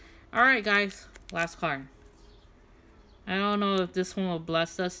 Alright, guys, last card. I don't know if this one will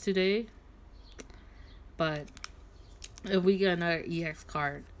bless us today, but if we get another EX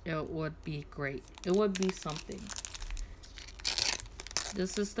card, it would be great. It would be something.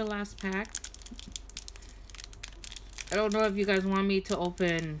 This is the last pack. I don't know if you guys want me to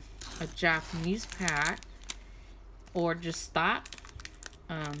open a Japanese pack or just stop.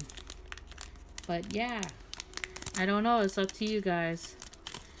 But yeah, I don't know. It's up to you guys.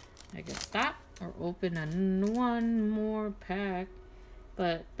 I can stop or open one more pack.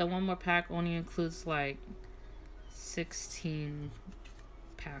 But the one more pack only includes like 16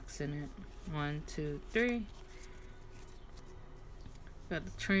 packs in it. 1, 2, 3. Got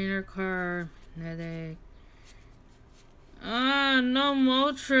the trainer card. Magnetic. No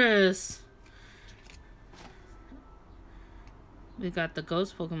Moltres. We got the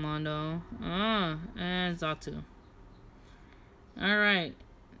ghost Pokemon though. And Xatu. Alright.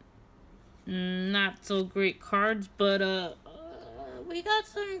 Not so great cards, but we got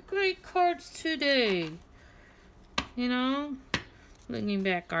some great cards today. You know? Looking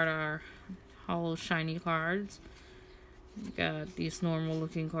back at our hollow shiny cards. We got these normal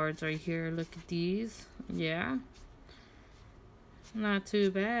looking cards right here. Look at these. Yeah. Not too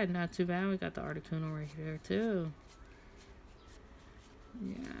bad. Not too bad. We got the Articuno right here too.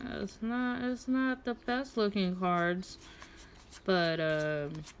 Yeah, it's not the best looking cards, but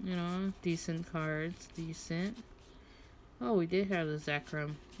you know, decent cards, decent. Oh, we did have the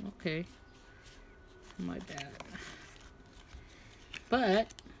Zekrom. Okay, my bad.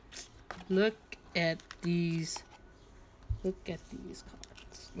 But look at these. Look at these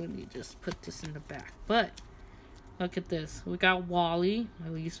cards. Let me just put this in the back. But look at this. We got Wally, my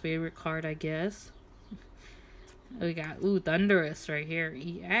least favorite card, I guess. We got, Thundurus right here.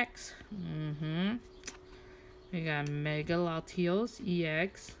 EX. We got Mega Latios.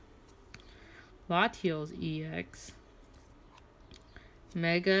 EX. Latios. EX.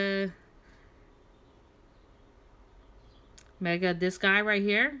 Mega this guy right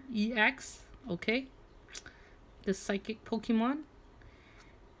here. EX. Okay. the Psychic Pokemon,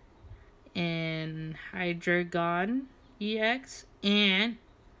 and Hydreigon EX, and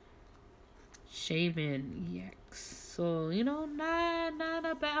Shaymin EX. So, you know, not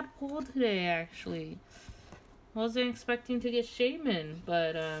a bad pull today, actually. I wasn't expecting to get Shaymin,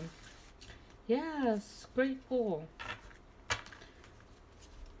 but, yeah, it's a great pull.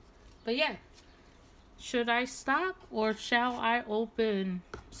 But yeah, should I stop or shall I open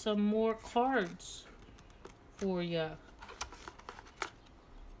some more cards for ya?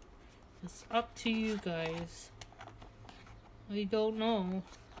 It's up to you guys. I don't know.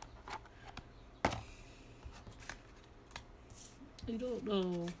 I don't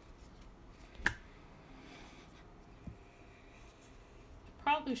know.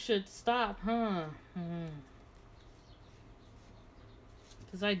 Probably should stop, huh?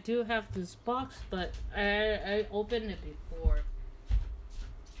 Because I do have this box, but I opened it before.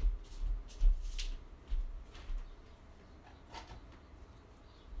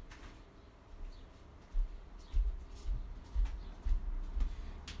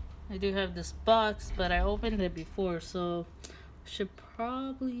 I do have this box, but I opened it before, so I should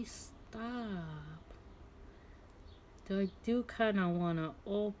probably stop. Though I do kind of want to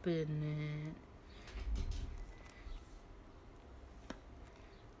open it.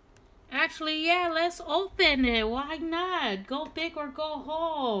 Actually, yeah, let's open it. Why not? Go big or go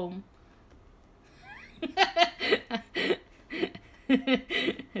home.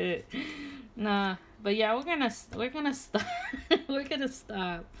 Nah, but yeah, we're gonna stop. We're gonna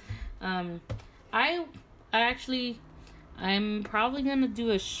stop. I'm probably gonna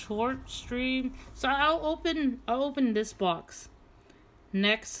do a short stream. So I'll open this box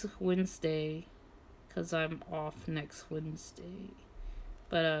next Wednesday, cause I'm off next Wednesday.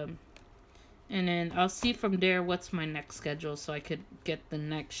 But and then I'll see from there what's my next schedule, so I could get the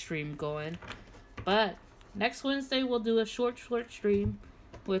next stream going. But next Wednesday we'll do a short stream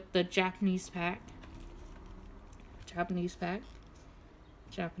with the Japanese pack.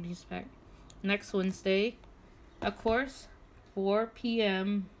 Next Wednesday, of course, 4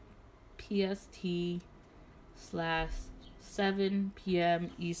 p.m. PST / 7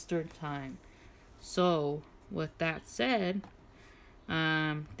 p.m. Eastern time. So, with that said,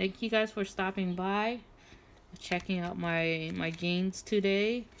 thank you guys for stopping by, checking out my games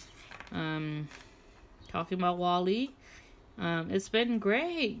today, talking about Wally. It's been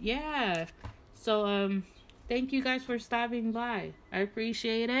great, yeah. So, thank you guys for stopping by. I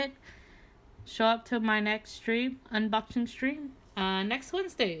appreciate it. Show up to my next stream, unboxing stream, next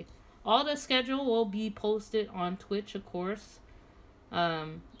Wednesday. All the schedule will be posted on Twitch, of course.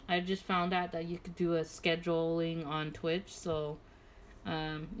 I just found out that you could do a scheduling on Twitch, so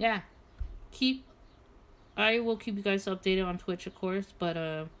yeah. I will keep you guys updated on Twitch, of course,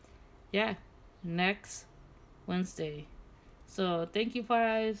 but yeah, next Wednesday. So thank you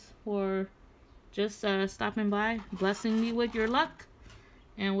guys for just stopping by, blessing me with your luck.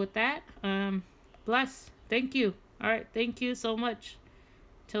 And with that, bless. Thank you. All right, thank you so much.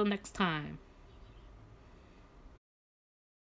 Till next time.